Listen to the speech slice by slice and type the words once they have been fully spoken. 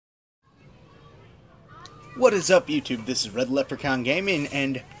What is up, YouTube? This is Red Leprechaun Gaming,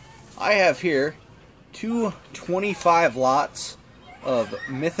 and I have here two 25 lots of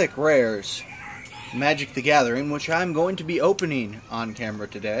Mythic Rares Magic the Gathering, which I'm going to be opening on camera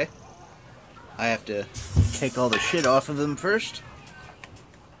today. I have to take all the shit off of them first.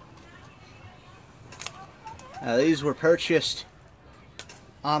 These were purchased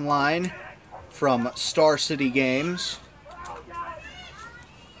online from Star City Games.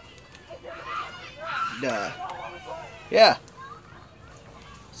 Yeah.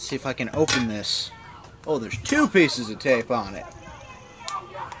 Let's see if I can open this. Oh, there's two pieces of tape on it.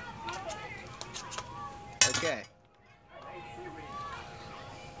 Okay.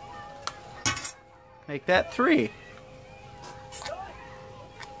 Make that 3.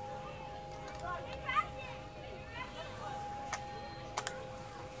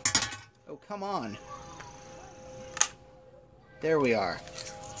 Oh, come on. There we are.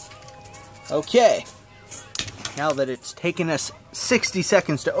 Okay. Now that it's taken us 60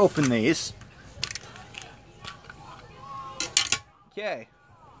 seconds to open these. Okay.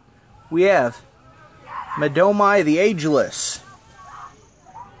 We have Midomai the Ageless.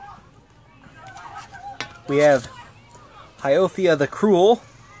 We have Hyothia the Cruel.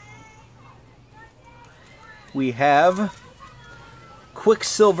 We have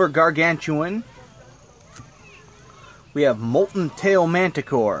Quicksilver Gargantuan. We have Molten Tail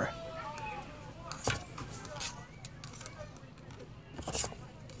Manticore.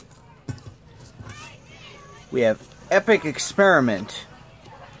 We have Epic Experiment.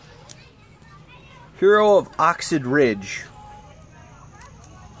 Hero of Oxid Ridge.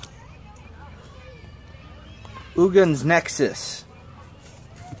 Uggin's Nexus.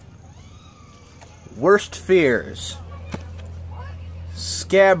 Worst Fears.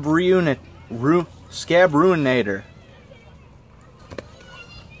 Scab Ruinator.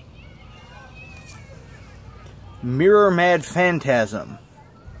 Mirror Mad Phantasm.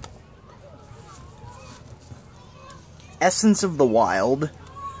 Essence of the Wild.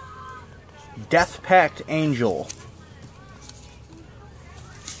 Death Pact Angel.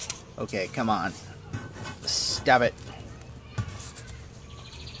 Okay, come on. Stop it.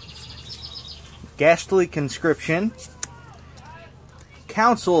 Ghastly Conscription.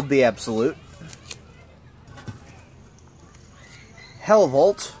 Council of the Absolute.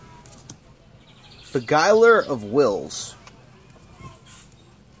 Hellvault. Beguiler of Wills.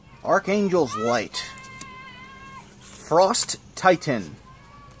 Archangel's Light. Frost Titan.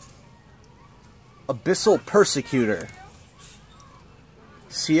 Abyssal Persecutor.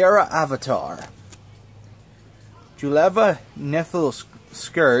 Sierra Avatar. Juleva Nephil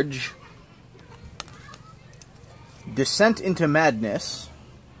Scourge. Descent into Madness.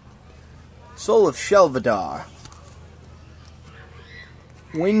 Soul of Shelvadar.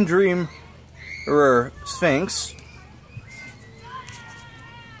 Windreamer Sphinx.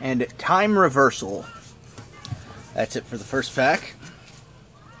 And Time Reversal. That's it for the first pack.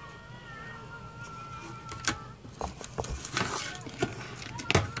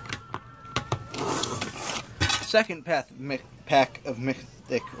 Second pack of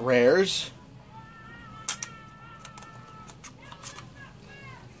Mythic Rares.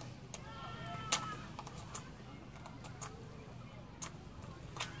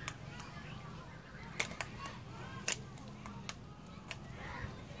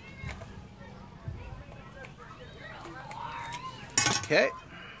 Okay.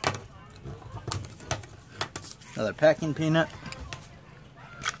 Another packing peanut.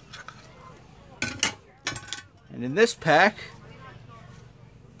 And in this pack,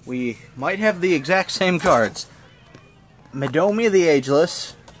 we might have the exact same cards. Midomai the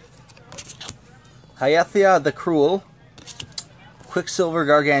Ageless. Hyothia the Cruel. Quicksilver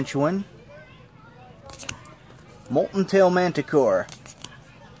Gargantuan. Molten Tail Manticore.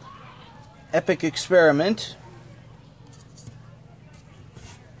 Epic Experiment.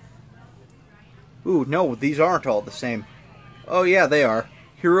 Ooh, no, these aren't all the same. Oh yeah, they are.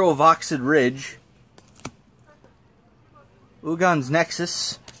 Hero of Oxid Ridge. Uggin's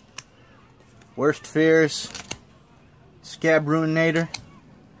Nexus. Worst Fears. Scab Ruinator.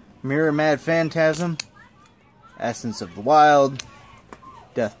 Mirror Mad Phantasm. Essence of the Wild.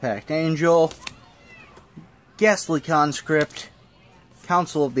 Death Pact Angel. Ghastly Conscript.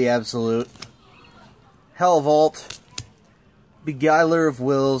 Council of the Absolute. Hellvault. Beguiler of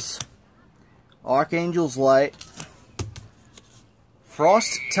Wills. Archangel's Light.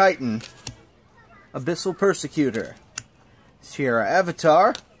 Frost Titan. Abyssal Persecutor. Sierra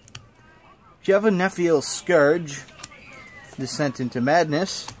Avatar. Nephil Scourge. Descent into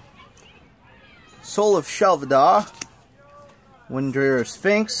Madness. Soul of Shelvadar. Windreamer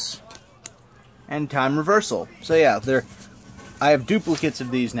Sphinx. and Time Reversal. So yeah, I have duplicates of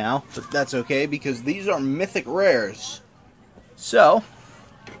these now, but that's okay because these are Mythic Rares. So,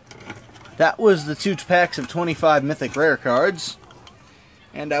 that was the 2 packs of 25 Mythic Rare cards.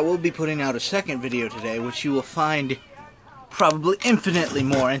 And I will be putting out a second video today, which you will find probably infinitely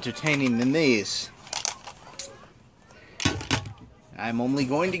more entertaining than these. I'm only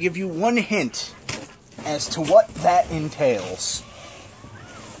going to give you one hint as to what that entails.